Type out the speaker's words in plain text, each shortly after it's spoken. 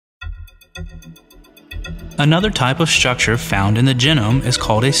Another type of structure found in the genome is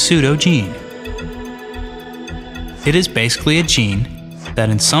called a pseudogene. It is basically a gene that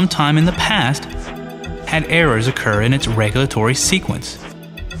in some time in the past had errors occur in its regulatory sequence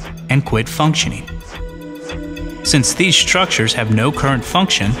and quit functioning. Since these structures have no current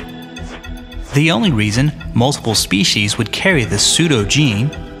function, the only reason multiple species would carry this pseudogene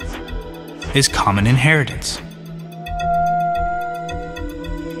is common inheritance.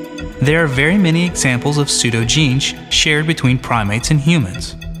 There are very many examples of pseudogenes shared between primates and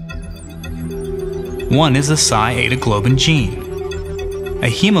humans. One is the Psi-eta-globin gene, a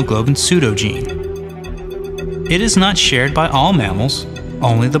hemoglobin pseudogene. It is not shared by all mammals,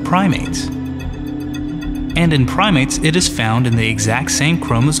 only the primates. And in primates, it is found in the exact same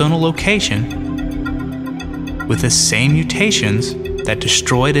chromosomal location with the same mutations that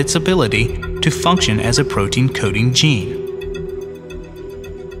destroyed its ability to function as a protein-coding gene.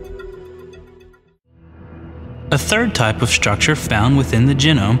 A third type of structure found within the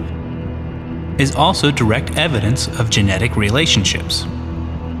genome is also direct evidence of genetic relationships.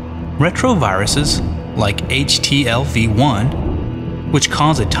 Retroviruses like HTLV1, which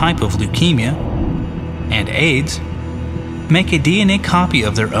cause a type of leukemia, and AIDS, make a DNA copy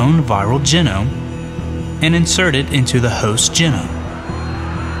of their own viral genome and insert it into the host genome.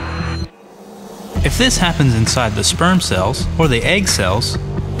 If this happens inside the sperm cells or the egg cells,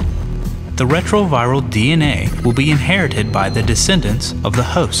 the retroviral DNA will be inherited by the descendants of the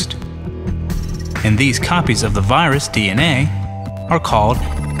host. And these copies of the virus DNA are called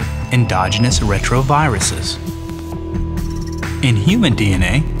endogenous retroviruses. In human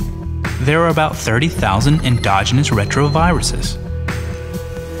DNA, there are about 30,000 endogenous retroviruses.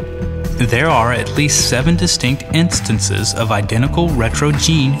 There are at least 7 distinct instances of identical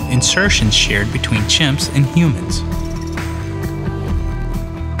retrogene insertions shared between chimps and humans.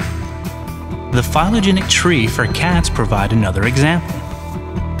 The phylogenetic tree for cats provide another example.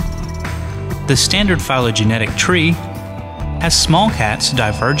 The standard phylogenetic tree has small cats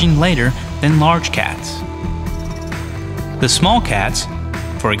diverging later than large cats. The small cats,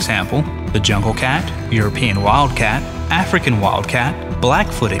 for example, the jungle cat, European wildcat, African wildcat,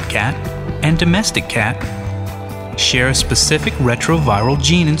 black-footed cat, and domestic cat, share a specific retroviral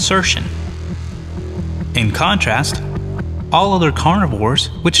gene insertion. In contrast, all other carnivores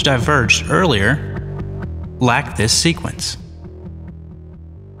which diverged earlier lack this sequence.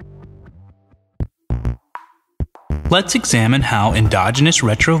 Let's examine how endogenous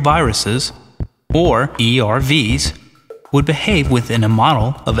retroviruses, or ERVs, would behave within a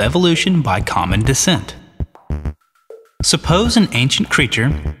model of evolution by common descent. Suppose an ancient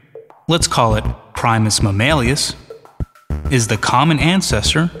creature, let's call it Primus mammalius, is the common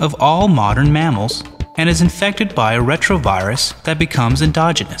ancestor of all modern mammals and is infected by a retrovirus that becomes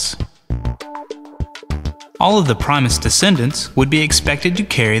endogenous. All of the Primus descendants would be expected to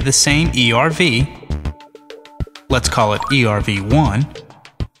carry the same ERV, let's call it ERV1,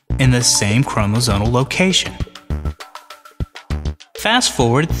 in the same chromosomal location. Fast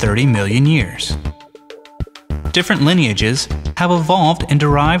forward 30 million years. Different lineages have evolved and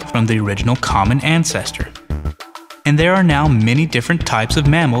derived from the original common ancestor, and there are now many different types of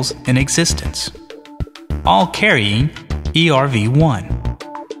mammals in existence, all carrying ERV1.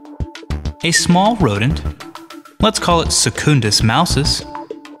 A small rodent, let's call it Secundus mousus,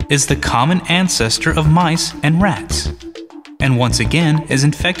 is the common ancestor of mice and rats, and once again is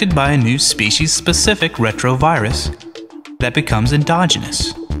infected by a new species-specific retrovirus that becomes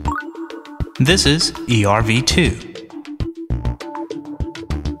endogenous. This is ERV2.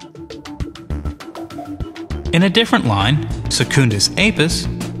 In a different line, Secundus apus,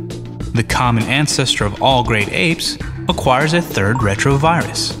 the common ancestor of all great apes, acquires a third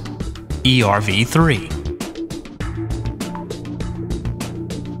retrovirus, ERV3.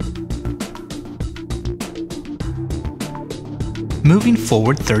 Moving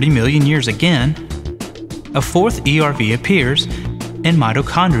forward 30 million years again, a fourth ERV appears in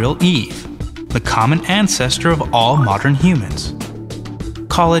mitochondrial Eve, the common ancestor of all modern humans.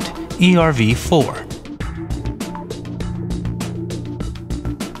 Call it ERV4.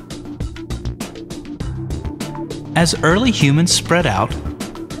 As early humans spread out,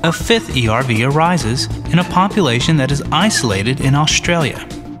 a fifth ERV arises in a population that is isolated in Australia.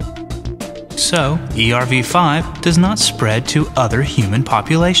 So, ERV5 does not spread to other human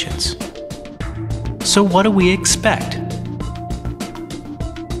populations. So what do we expect?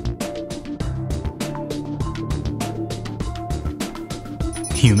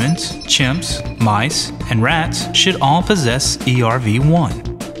 Humans, chimps, mice, and rats should all possess ERV1.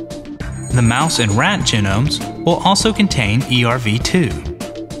 The mouse and rat genomes will also contain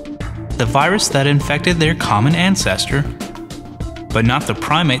ERV2. the virus that infected their common ancestor, but not the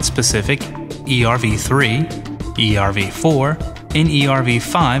primate-specific ERV3, ERV4, and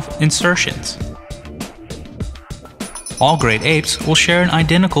ERV5 insertions. All great apes will share an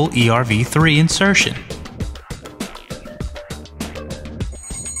identical ERV3 insertion.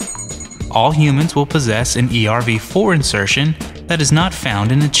 All humans will possess an ERV4 insertion that is not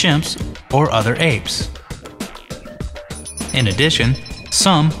found in the chimps or other apes. In addition,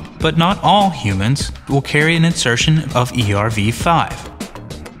 some, but not all humans, will carry an insertion of ERV5.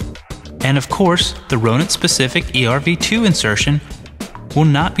 And of course, the rodent-specific ERV2 insertion will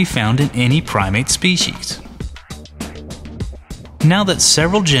not be found in any primate species. Now that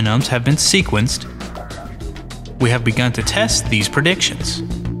several genomes have been sequenced, we have begun to test these predictions.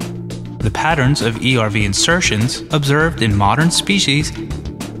 The patterns of ERV insertions observed in modern species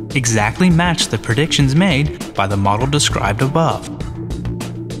exactly match the predictions made by the model described above.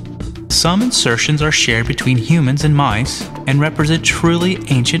 Some insertions are shared between humans and mice and represent truly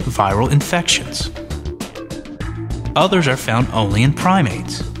ancient viral infections. Others are found only in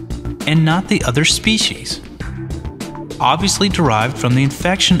primates, and not the other species, obviously derived from the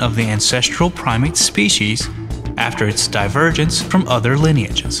infection of the ancestral primate species after its divergence from other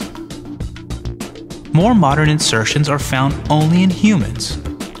lineages. More modern insertions are found only in humans,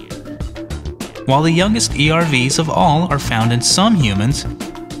 while the youngest ERVs of all are found in some humans,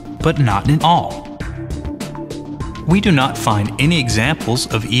 but not in all. We do not find any examples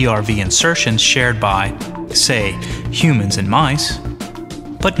of ERV insertions shared by, say, humans and mice,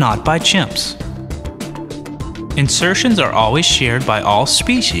 but not by chimps. Insertions are always shared by all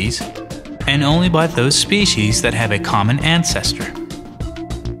species, and only by those species that have a common ancestor.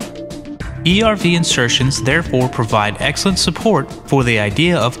 ERV insertions therefore provide excellent support for the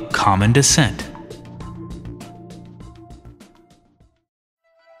idea of common descent.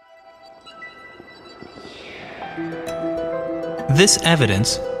 This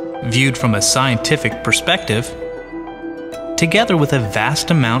evidence, viewed from a scientific perspective, together with a vast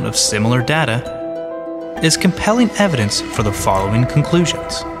amount of similar data, is compelling evidence for the following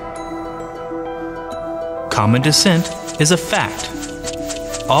conclusions. Common descent is a fact.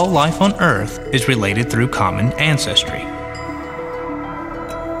 All life on Earth is related through common ancestry.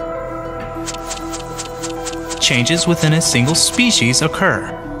 Changes within a single species occur,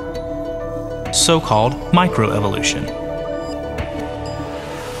 so-called microevolution.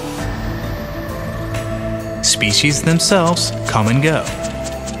 Species themselves come and go,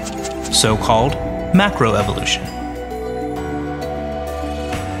 so-called macroevolution.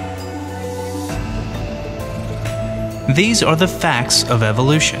 These are the facts of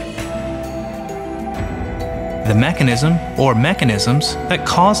evolution. The mechanism or mechanisms that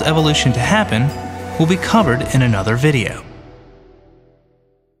cause evolution to happen will be covered in another video.